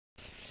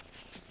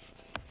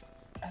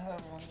Hello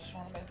everyone, just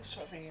want to make this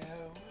short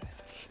video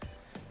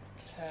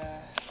to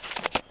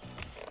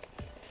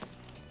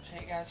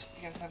tell you guys, hope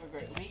you guys have a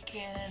great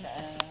weekend,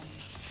 and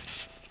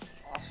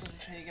also to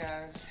tell you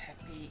guys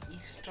Happy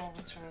Easter,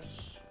 which was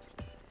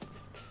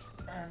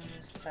on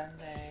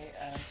Sunday.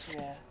 So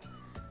yeah,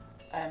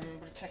 I'm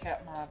going to check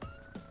out my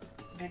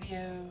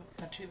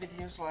two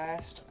videos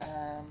last.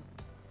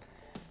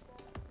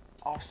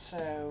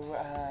 Also,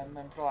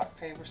 remember to like,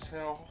 favorite,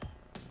 still,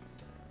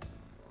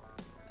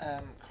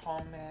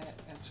 comment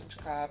and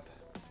subscribe.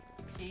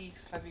 Peace.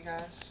 Love you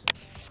guys.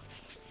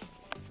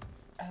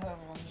 Hello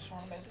everyone, just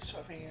want to make this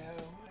short video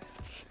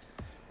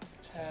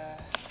to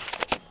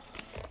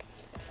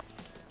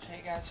tell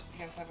you guys, hope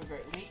you guys have a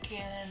great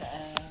weekend,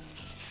 and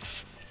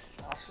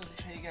also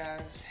to tell you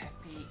guys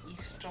Happy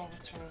Easter,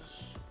 which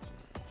was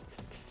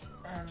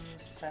on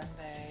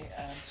Sunday.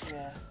 So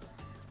yeah,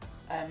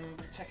 I'm going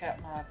to check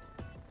out my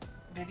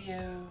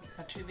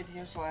two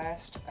videos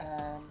last.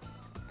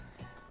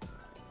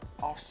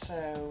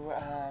 Also,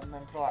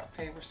 remember to like,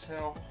 favorite,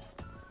 still,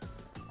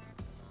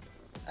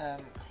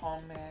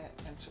 comment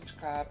and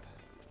subscribe.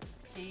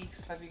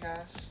 Peace. Love you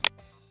guys.